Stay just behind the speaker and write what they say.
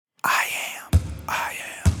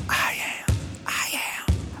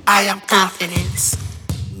I am confidence.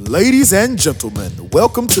 Ladies and gentlemen,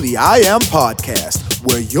 welcome to the I Am Podcast,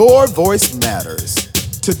 where your voice matters.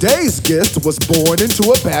 Today's guest was born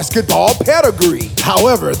into a basketball pedigree.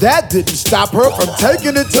 However, that didn't stop her from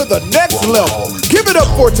taking it to the next level. Give it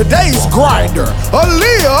up for today's grinder,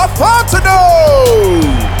 Aleighyah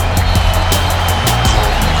Fontenot!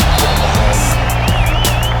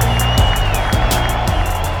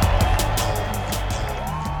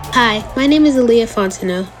 Hi, my name is Aleighyah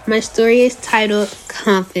Fontenot. My story is titled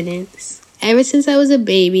Confidence. Ever since I was a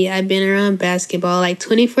baby, I've been around basketball like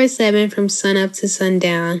 24/7 from sunup to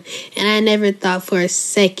sundown, and I never thought for a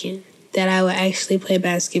second that I would actually play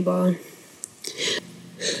basketball.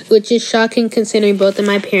 Which is shocking considering both of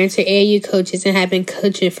my parents are AAU coaches and have been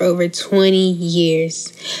coaching for over 20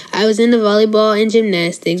 years. I was into volleyball and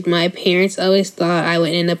gymnastics. My parents always thought I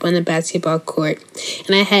would end up on the basketball court,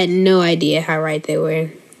 and I had no idea how right they were.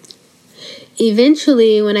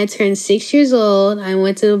 Eventually, when I turned 6 years old, I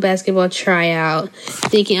went to a basketball tryout,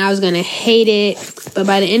 thinking I was going to hate it. But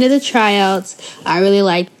by the end of the tryouts, I really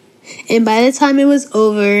liked it. And by the time it was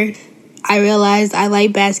over, I realized I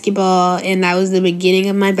liked basketball, and that was the beginning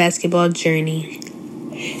of my basketball journey.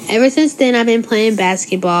 Ever since then, I've been playing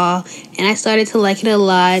basketball, and I started to like it a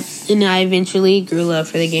lot, and I eventually grew love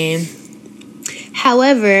for the game.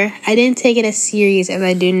 However, I didn't take it as serious as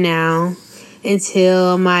I do now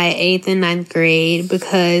until my 8th and 9th grade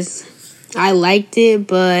because I liked it,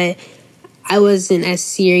 but I wasn't as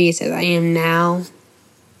serious as I am now.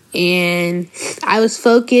 And I was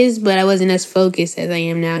focused, but I wasn't as focused as I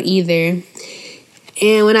am now either.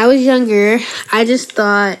 And when I was younger, I just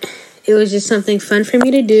thought it was just something fun for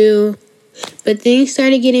me to do. But things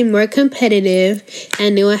started getting more competitive, and I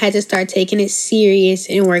knew I had to start taking it serious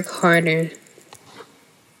and work harder.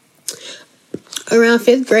 Around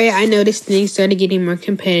 5th grade, I noticed things started getting more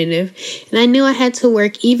competitive, and I knew I had to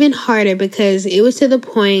work even harder because it was to the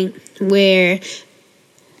point where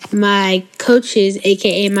my coaches,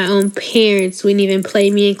 aka my own parents, wouldn't even play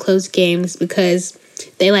me in close games because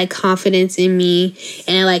they like confidence in me,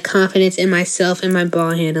 and I like confidence in myself and my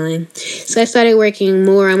ball handling. So I started working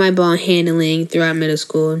more on my ball handling throughout middle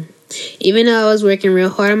school. Even though I was working real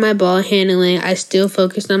hard on my ball handling, I still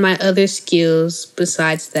focused on my other skills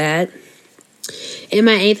besides that. In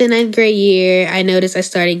my 8th and 9th grade year, I noticed I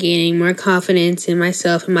started gaining more confidence in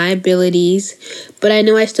myself and my abilities, but I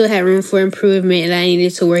knew I still had room for improvement and I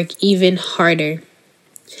needed to work even harder.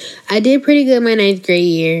 I did pretty good my 9th grade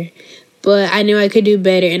year, but I knew I could do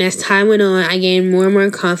better, and as time went on, I gained more and more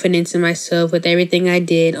confidence in myself with everything I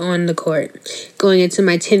did on the court. Going into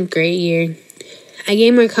my 10th grade year, I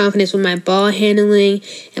gained more confidence with my ball handling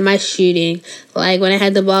and my shooting. Like when I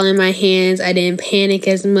had the ball in my hands, I didn't panic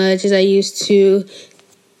as much as I used to.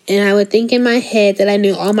 And I would think in my head that I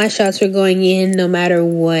knew all my shots were going in no matter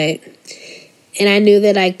what. And I knew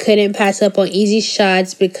that I couldn't pass up on easy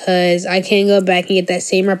shots because I can't go back and get that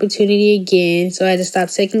same opportunity again. So I had to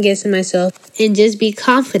stop second guessing myself and just be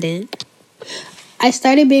confident. I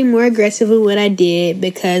started being more aggressive with what I did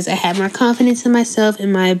because I had more confidence in myself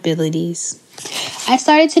and my abilities. I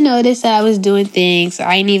started to notice that I was doing things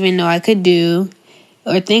I didn't even know I could do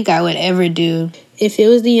or think I would ever do. If it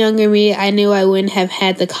was the younger me, I knew I wouldn't have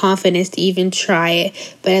had the confidence to even try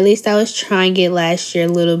it, but at least I was trying it last year a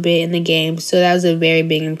little bit in the game, so that was a very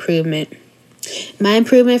big improvement. My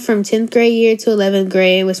improvement from 10th grade year to 11th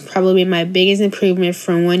grade was probably my biggest improvement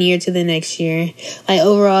from one year to the next year. Like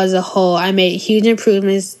overall as a whole, I made huge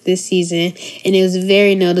improvements this season, and it was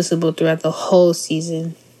very noticeable throughout the whole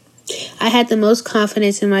season. I had the most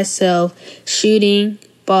confidence in myself, shooting,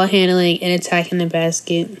 ball handling, and attacking the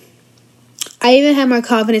basket. I even had more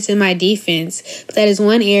confidence in my defense, but that is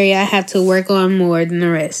one area I have to work on more than the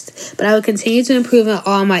rest. But I will continue to improve in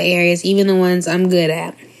all my areas, even the ones I'm good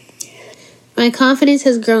at. My confidence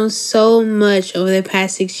has grown so much over the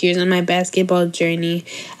past 6 years on my basketball journey.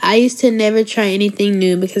 I used to never try anything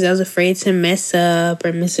new because I was afraid to mess up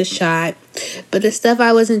or miss a shot. But the stuff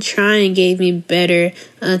I wasn't trying gave me better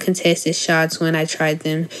uncontested shots when I tried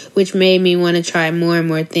them, which made me want to try more and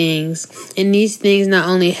more things. And these things not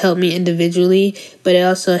only helped me individually, but it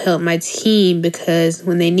also helped my team because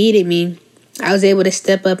when they needed me, I was able to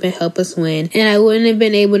step up and help us win. And I wouldn't have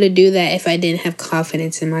been able to do that if I didn't have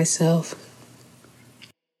confidence in myself.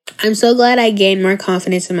 I'm so glad I gained more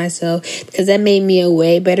confidence in myself because that made me a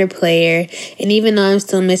way better player. And even though I'm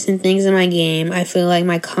still missing things in my game, I feel like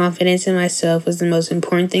my confidence in myself was the most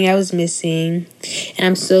important thing I was missing. And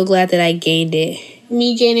I'm so glad that I gained it.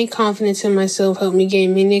 Me gaining confidence in myself helped me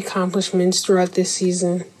gain many accomplishments throughout this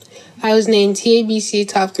season. I was named TABC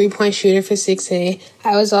top 3-point shooter for 6A.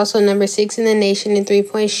 I was also number 6 in the nation in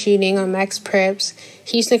 3-point shooting on Max Preps,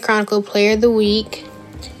 Houston Chronicle Player of the Week,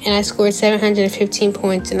 and I scored 715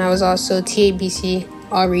 points, and I was also TABC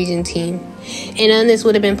All-Region Team. And none of this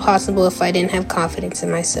would have been possible if I didn't have confidence in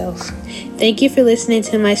myself. Thank you for listening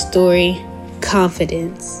to my story,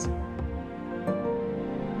 Confidence.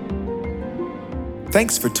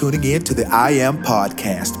 Thanks for tuning in to the I Am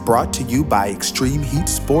Podcast, brought to you by Extreme Heat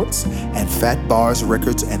Sports and Fat Bars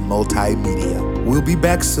Records and Multimedia. We'll be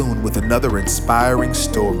back soon with another inspiring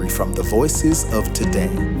story from the voices of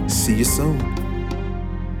today. See you soon.